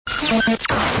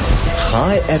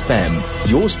High FM,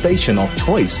 your station of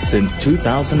choice since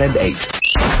 2008.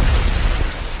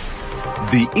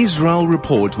 The Israel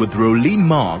Report with Rolene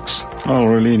Marks. Oh,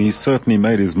 Rolene, he certainly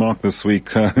made his mark this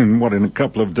week. In a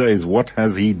couple of days, what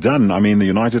has he done? I mean, the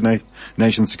United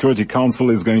Nations Security Council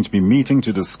is going to be meeting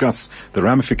to discuss the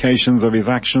ramifications of his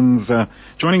actions.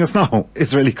 Joining us now,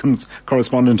 Israeli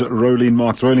correspondent Rolene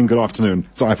Marks. Rolene, good afternoon.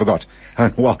 Sorry, I forgot.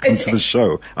 Welcome to the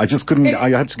show. I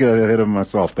had to get ahead of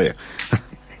myself there.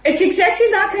 It's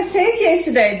exactly like I said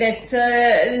yesterday, that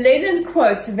Lenin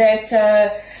quote that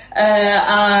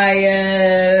I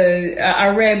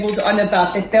rambled on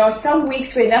about, that there are some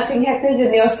weeks where nothing happens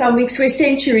and there are some weeks where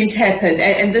centuries happen,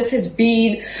 and this has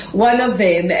been one of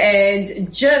them.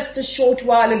 And just a short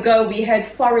while ago we had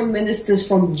foreign ministers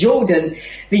from Jordan,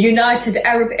 the United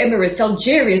Arab Emirates,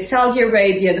 Algeria, Saudi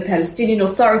Arabia, the Palestinian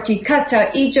Authority,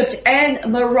 Qatar, Egypt and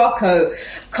Morocco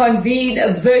convene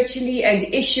virtually and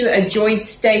issue a joint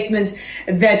statement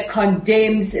that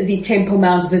condemns the Temple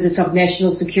Mount visit of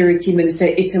National Security Minister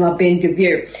Itamar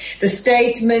Ben-Gvir. The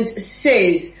statement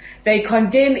says they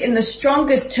condemn in the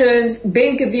strongest terms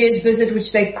Ben-Gvir's visit,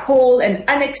 which they call an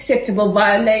unacceptable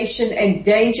violation and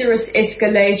dangerous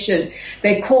escalation.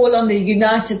 They call on the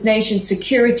United Nations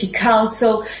Security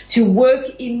Council to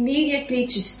work immediately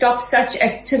to stop such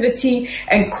activity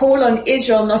and call on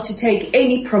Israel not to take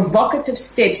any provocative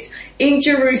steps in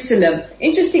Jerusalem.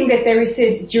 Interesting that they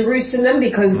said Jerusalem,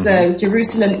 because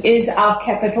Jerusalem is our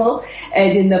capital,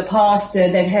 and in the past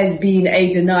that has been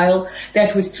a denial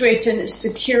that would threaten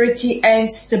security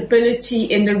and stability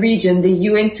in the region. The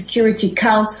UN Security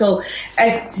Council,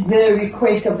 at the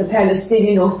request of the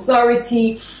Palestinian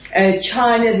Authority,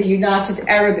 China, the United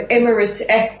Arab Emirates,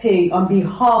 acting on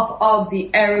behalf of the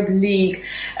Arab League,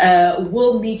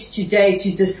 will meet today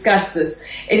to discuss this.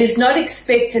 It is not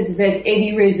expected that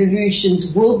any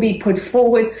resolutions will be put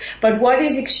forward, but what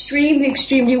is extremely,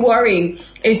 extremely worrying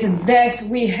is that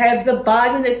we have the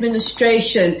Biden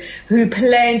administration who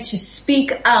plan to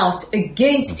speak out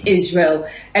against Israel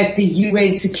at the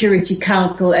UN Security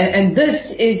Council, and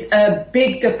this is a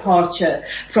big departure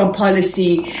from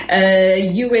policy.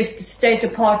 US State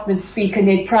Department Speaker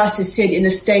Ned Price has said in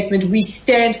a statement, "We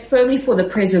stand firmly for the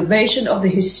preservation of the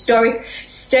historic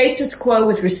status quo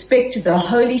with respect to the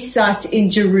holy site in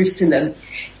Jerusalem.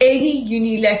 Any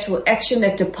unilateral action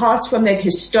that departs from that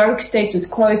historic status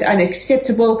quo is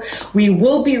unacceptable. We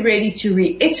will be ready to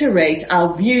reiterate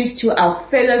our views to our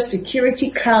fellow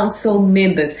Security Council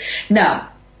members." Now,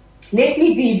 let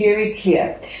me be very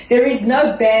clear. There is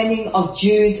no banning of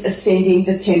Jews ascending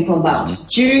the Temple Mount.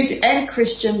 Jews and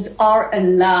Christians are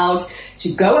allowed to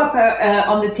go up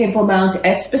on the Temple Mount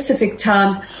at specific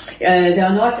times. They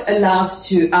are not allowed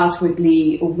to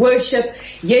outwardly worship.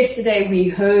 Yesterday we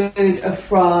heard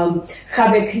from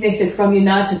Chaber Knesset from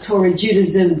United Torah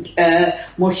Judaism,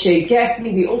 Moshe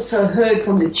Gafni. We also heard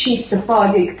from the chief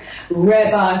Sephardic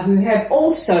rabbi, who have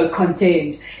also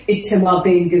condemned Itamar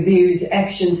Ben-Gvir's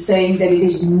actions, saying that it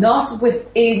is not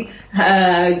within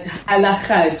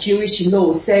halakha, Jewish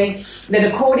law, saying that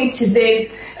according to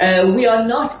them, we are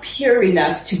not pure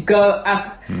enough to go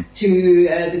up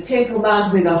to the Temple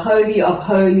Mount where the Holy of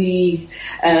Holies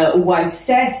once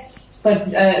sat.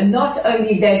 But not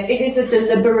only that, it is a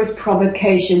deliberate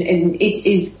provocation and it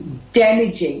is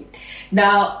damaging.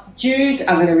 Now, Jews,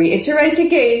 I'm going to reiterate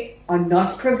again, are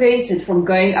not prevented from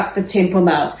going up the Temple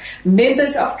Mount.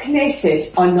 Members of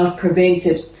Knesset are not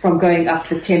prevented from going up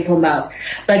the Temple Mount.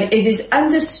 But it is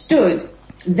understood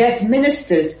that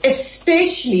ministers,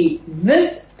 especially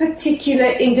this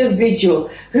particular individual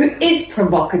who is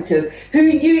provocative, who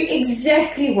knew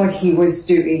exactly what he was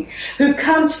doing, who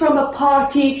comes from a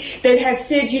party that have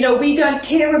said, we don't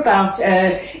care about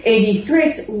any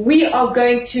threats, we are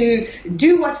going to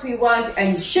do what we want,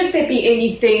 and should there be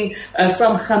anything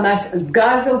from Hamas,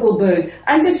 Gaza will burn.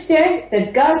 Understand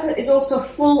that Gaza is also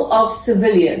full of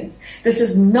civilians. This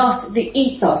is not the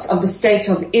ethos of the State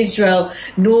of Israel,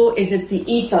 nor is it the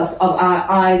ethos of our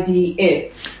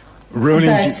IDF.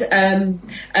 Rolene,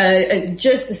 but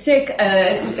just a sec.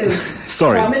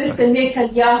 Sorry. Prime Minister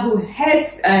Netanyahu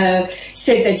has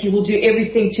said that he will do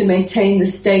everything to maintain the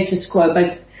status quo,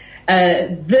 but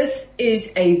this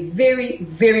is a very,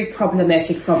 very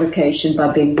problematic provocation by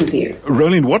Ben-Gvir.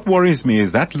 Rolene, what worries me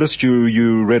is that list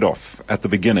you read off at the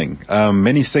beginning.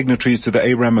 Many signatories to the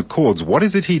Abraham Accords. What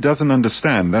is it he doesn't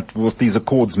understand that what these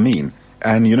accords mean?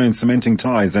 And, in cementing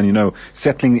ties and,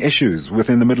 settling issues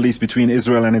within the Middle East between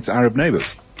Israel and its Arab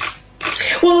neighbors.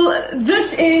 Well,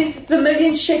 this is the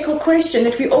million-shekel question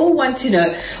that we all want to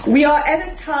know. We are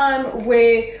at a time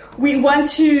where we want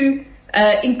to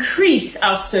increase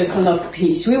our circle of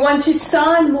peace. We want to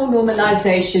sign more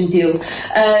normalization deals.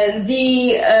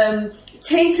 The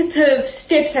tentative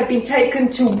steps have been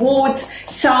taken towards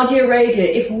Saudi Arabia.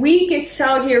 If we get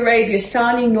Saudi Arabia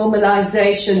signing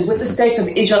normalization with the State of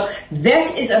Israel,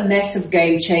 that is a massive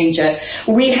game changer.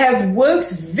 We have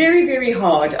worked very, very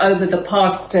hard over the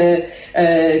past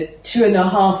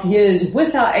 2.5 years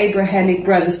with our Abrahamic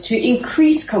brothers to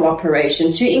increase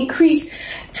cooperation, to increase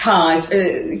ties,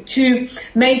 to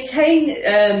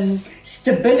maintain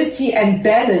stability and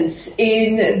balance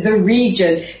in the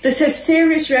region. This has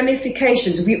serious ramifications.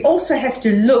 We also have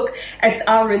to look at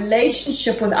our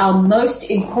relationship with our most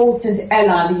important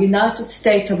ally, the United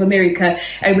States of America.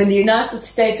 And when the United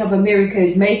States of America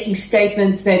is making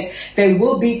statements that they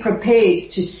will be prepared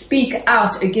to speak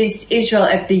out against Israel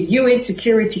at the UN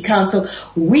Security Council,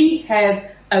 we have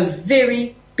a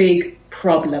very big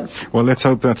problem. Well, let's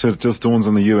hope that it just dawns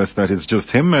on the U.S. that it's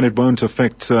just him and it won't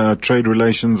affect trade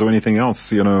relations or anything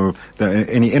else,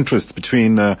 any interest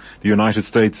between the United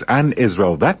States and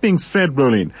Israel. That being said,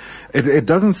 Rolene, it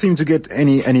doesn't seem to get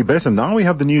any better. Now we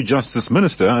have the new Justice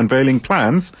Minister unveiling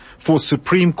plans for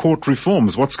Supreme Court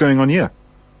reforms. What's going on here?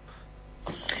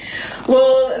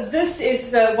 Well, this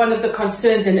is one of the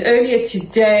concerns, and earlier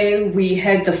today we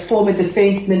had the former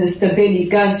Defense Minister Benny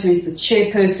Gantz, who is the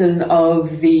chairperson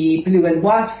of the Blue and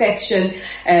White faction,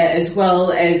 as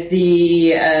well as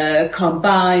the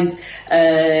combined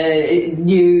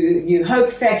New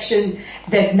Hope faction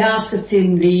that now sits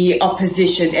in the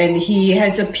opposition, and he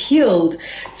has appealed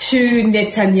to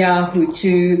Netanyahu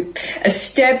to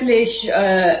establish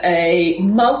a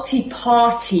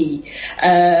multi-party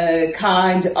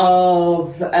kind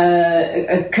of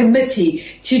a committee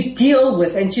to deal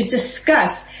with and to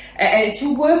discuss and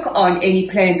to work on any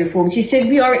planned reforms. He said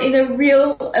we are in a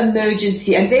real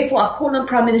emergency, and therefore I call on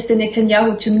Prime Minister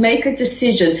Netanyahu to make a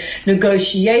decision,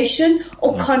 negotiation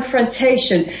or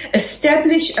confrontation,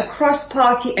 establish a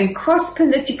cross-party and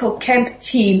cross-political camp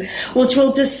team which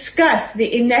will discuss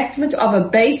the enactment of a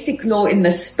basic law in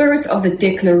the spirit of the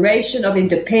Declaration of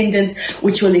Independence,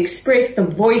 which will express the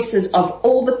voices of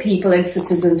all the people and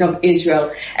citizens of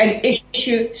Israel, an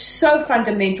issue so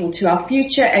fundamental to our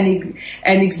future and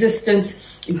existence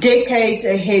decades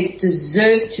ahead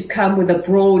deserves to come with a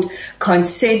broad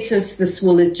consensus. This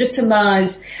will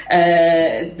legitimize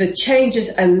the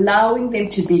changes, allowing them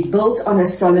to be built on a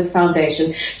solid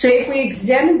foundation. So if we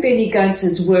examine Benny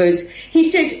Gantz's words, he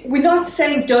says we're not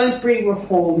saying don't bring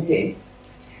reforms in,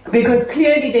 because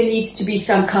clearly there needs to be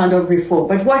some kind of reform.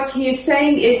 But what he is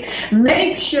saying is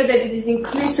make sure that it is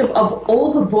inclusive of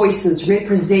all the voices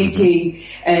representing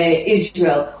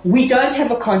Israel. We don't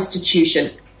have a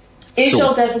constitution.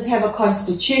 Israel doesn't have a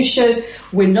constitution.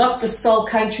 We're not the sole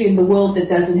country in the world that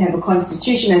doesn't have a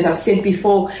constitution. As I've said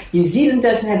before, New Zealand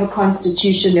doesn't have a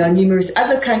constitution. There are numerous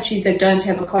other countries that don't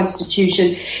have a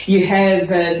constitution. You have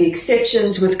the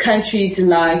exceptions with countries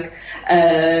like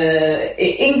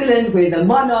England, where the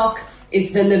monarch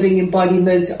is the living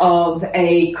embodiment of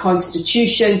a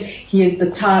constitution. He is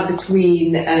the tie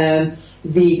between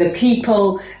the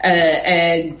people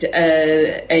and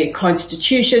a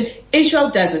constitution. Israel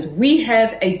doesn't. We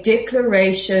have a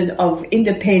declaration of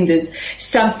independence,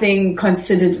 something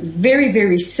considered very,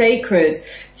 very sacred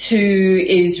to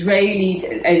Israelis,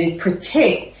 and it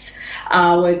protects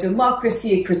our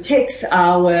democracy, it protects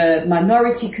our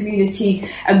minority communities,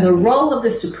 and the role of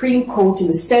the Supreme Court in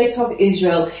the State of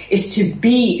Israel is to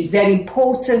be that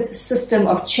important system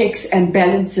of checks and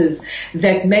balances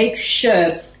that make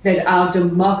sure that our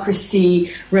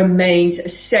democracy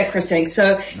remains sacrosanct.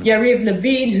 So Yariv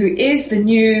Levin, who is the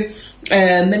new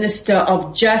Minister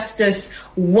of Justice,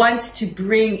 wants to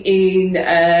bring in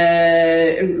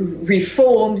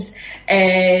reforms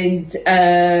and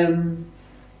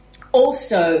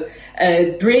also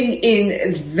bring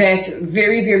in that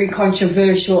very, very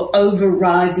controversial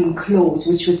overriding clause,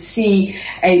 which would see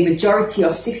a majority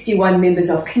of 61 members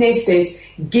of Knesset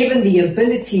given the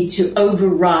ability to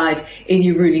override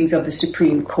any rulings of the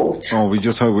Supreme Court. Oh, we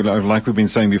just hope, like we've been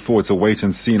saying before, it's a wait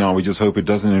and see now. We just hope it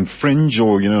doesn't infringe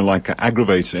or,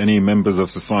 aggravate any members of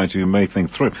society who may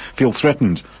feel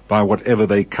threatened by whatever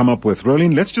they come up with.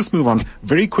 Rolene, let's just move on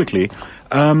very quickly.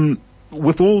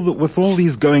 With all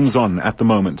these goings on at the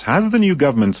moment, has the new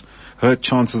government hurt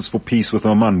chances for peace with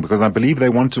Oman? Because I believe they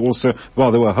want to also,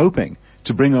 they were hoping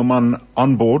to bring Oman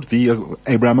on board the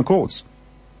Abraham Accords.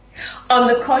 On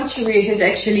the contrary, it has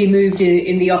actually moved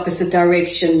in the opposite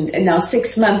direction. And now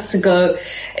 6 months ago,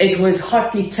 it was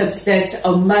hotly tipped that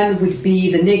Oman would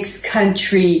be the next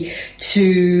country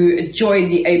to join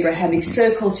the Abrahamic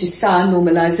Circle, to sign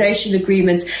normalization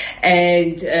agreements.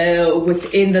 And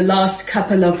within the last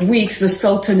couple of weeks, the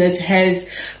Sultanate has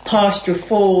passed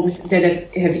reforms that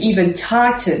have even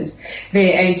tightened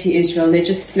their anti-Israel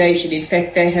legislation. In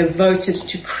fact, they have voted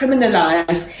to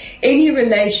criminalize any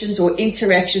relations or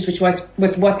interactions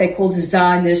with what they call the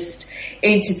Zionist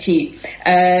entity.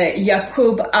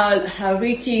 Yaqub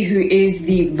al-Hariti, who is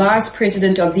the vice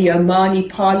president of the Omani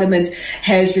parliament,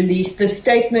 has released this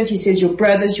statement. He says, "Your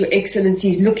brothers, your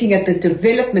excellencies, looking at the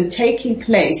development taking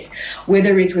place,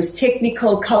 whether it was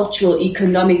technical, cultural,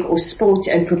 economic or sports,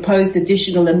 and proposed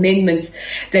additional amendments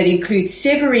that include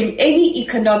severing any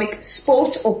economic,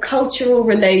 sports or cultural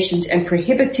relations and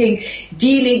prohibiting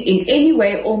dealing in any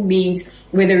way or means,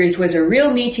 whether it was a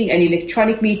real meeting, an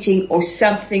electronic meeting, or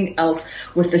something else,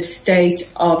 with the state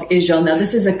of Israel." Now,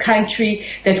 this is a country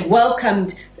that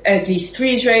welcomed at least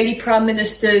 3 Israeli prime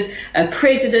ministers,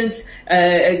 presidents,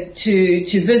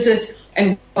 to visit.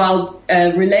 And while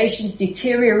relations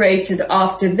deteriorated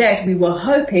after that, we were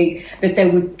hoping that they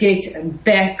would get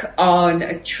back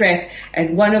on track.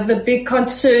 And one of the big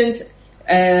concerns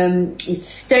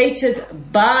stated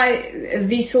by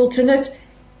the Sultanate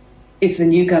is the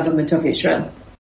new government of Israel.